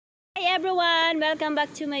Hi everyone! Welcome back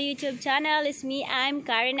to my YouTube channel. It's me, I'm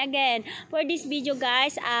Karen again. For this video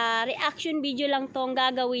guys, reaction video lang tong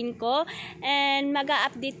gagawin ko. And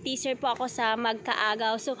mag-update teaser po ako sa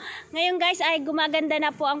Magkaagaw. So, ngayon guys ay gumaganda na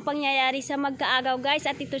po ang pangyayari sa Magkaagaw guys.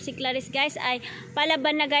 At ito si Clarice guys ay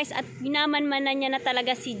palaban na guys. At binamanmanan niya na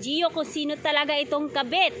talaga si Gio kung sino talaga itong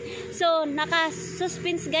kabit. So,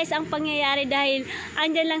 naka-suspense guys ang pangyayari dahil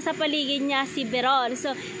andyan lang sa paligid niya si Beron.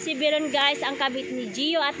 So, si Beron guys ang kabit ni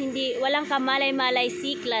Gio at walang kamalay-malay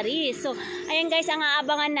si Clarice. So, ayan guys, ang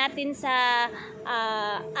aabangan natin sa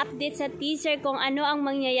update sa teaser kung ano ang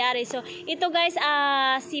mangyayari. So, ito guys,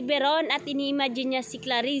 si Beron at ini-imagine niya si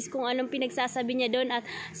Clarice kung anong pinagsasabi niya doon at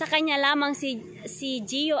sa kanya lamang si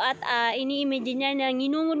Gio at ini-imagine niya na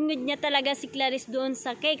ginungud niya talaga si Clarice doon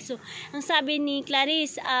sa cake. So, ang sabi ni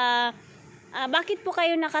Clarice, bakit po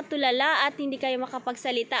kayo nakatulala at hindi kayo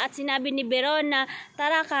makapagsalita? At sinabi ni Beron na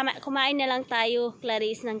tara kumain na lang tayo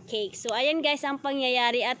Clarice ng cake. So ayan guys ang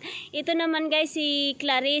pangyayari at ito naman guys si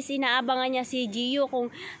Clarice inaabangan niya si Gio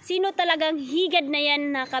kung sino talagang higad na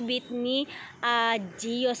yan na kabit ni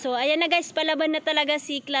Gio. So ayan na guys, palaban na talaga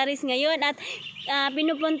si Clarice ngayon at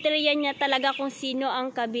pinupunterian niya talaga kung sino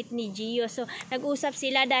ang kabit ni Gio. So nag-usap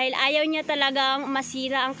sila dahil ayaw niya talagang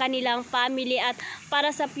masira ang kanilang family at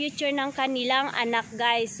para sa future ng kanilang anak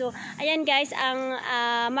guys. So ayan guys ang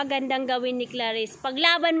magandang gawin ni Clarice.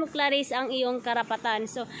 Paglaban mo Clarice ang iyong karapatan.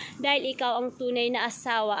 So dahil ikaw ang tunay na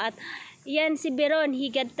asawa at yan si Beron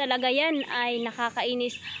higad talaga yan ay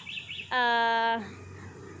nakakainis.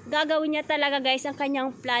 Gagawin niya talaga guys ang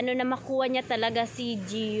kanyang plano na makuha niya talaga si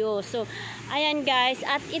Gio. So ayan guys,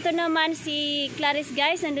 at ito naman si Clarice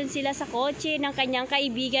guys, nandun sila sa kotse ng kanyang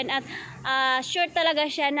kaibigan at sure talaga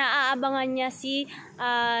siya na aabangan niya si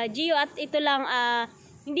Gio at ito lang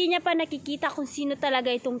hindi niya pa nakikita kung sino talaga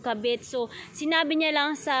itong kabit. So sinabi niya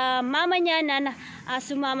lang sa mama niya na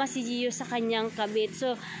sumama si Gio sa kanyang kabit.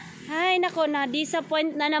 So ay nako,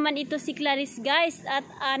 na-disappoint na naman ito si Clarice guys at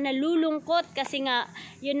nalulungkot kasi nga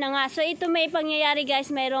yun na nga. So ito may pangyayari guys,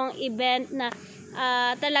 mayroong event na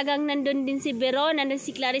talagang nandun din si Beron, nandun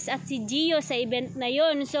si Clarice at si Gio sa event na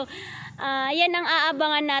yun. So yan ang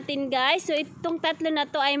aabangan natin guys. So itong tatlo na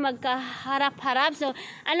to ay magkaharap-harap. So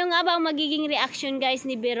ano nga ba ang magiging reaction guys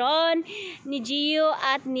ni Beron, ni Gio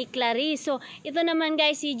at ni Clarice? So ito naman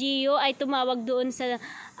guys, si Gio ay tumawag doon sa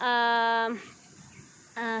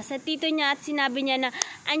tito niya at sinabi niya na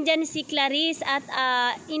andyan si Clarice at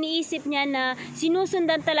iniisip niya na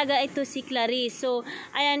sinusundan talaga ito si Clarice. So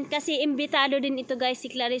ayan, kasi imbitado din ito guys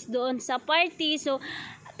si Clarice doon sa party. So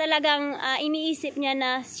talagang iniisip niya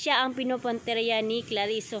na siya ang pinupunteriya ni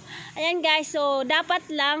Clarice. So ayan guys, so dapat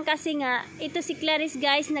lang kasi nga ito si Clarice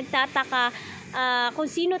guys nagtataka kung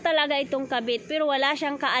sino talaga itong kabit, pero wala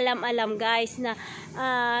siyang kaalam-alam guys na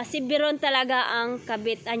si Beron talaga ang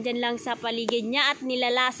kabit. Andyan lang sa paligid niya at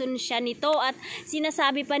nilalason siya nito at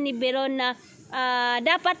sinasabi pa ni Beron na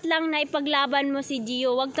dapat lang na ipaglaban mo si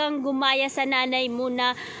Gio, wag kang gumaya sa nanay mo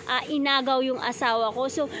na inagaw yung asawa ko.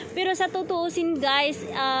 So pero sa tutuusin guys,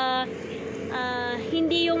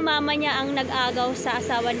 hindi yung mama niya ang nag-agaw sa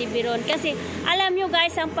asawa ni Beron. Kasi alam nyo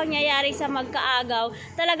guys, ang pangyayari sa Magkaagaw,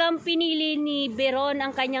 talagang pinili ni Beron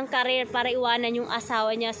ang kanyang karir para iwanan yung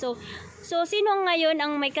asawa niya. So sino ngayon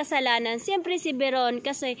ang may kasalanan? Siyempre si Beron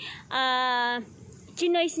kasi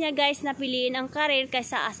chinoice niya guys na piliin ang karir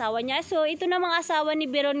kaysa asawa niya. So ito namang asawa ni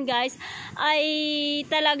Beron guys ay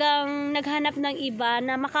talagang naghanap ng iba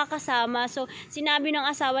na makakasama. So sinabi ng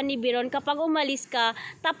asawa ni Beron, kapag umalis ka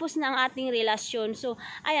tapos na ang ating relasyon. So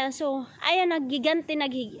ayan naghiganti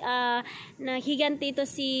ito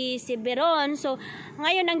si Beron. So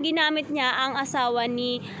ngayon ang ginamit niya ang asawa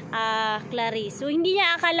ni Clarice. So hindi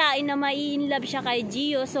niya akalain na mai-inlove siya kay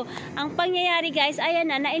Gio. So ang pangyayari guys, ayan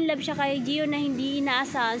na-inlove siya kay Gio na hindi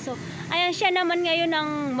inaasahan. So ayan, siya naman ngayon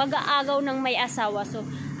ang mag-aagaw ng may asawa. So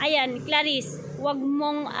ayan Clarice, wag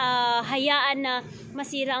mong hayaan na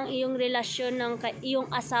masira ang iyong relasyon ng iyong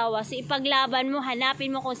asawa. So ipaglaban mo,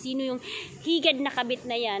 hanapin mo kung sino yung higad na kabit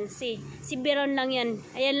na yan. Si Beron lang yan.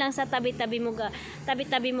 Ayan lang sa tabi-tabi mo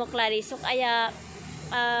Clarice. So kaya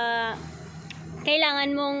kailangan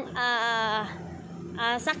mong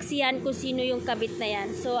saksiyan kung sino yung kabit na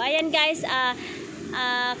yan. So ayan guys,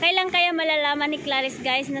 kailan kaya malalaman ni Clarice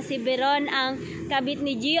guys na si Beron ang kabit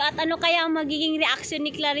ni Gio. At ano kaya ang magiging reaction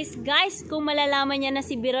ni Clarice guys kung malalaman niya na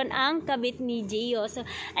si Biron ang kabit ni Gio. So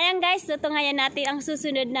ayan guys, tutungayan natin ang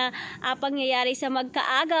susunod na pangyayari sa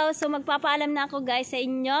Magkaagaw. So magpapaalam na ako guys sa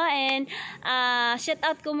inyo, and shout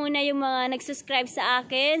out ko muna yung mga nag-subscribe sa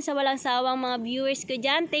akin, sa walang sawang mga viewers ko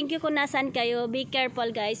dyan. Thank you kung nasan kayo. Be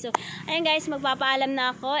careful guys. So ayan guys, magpapaalam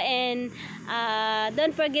na ako, and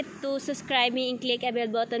don't forget to subscribe me and click a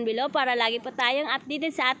bell button below para lagi po tayong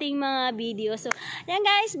updated sa ating mga video. So ayan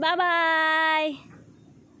guys, bye bye!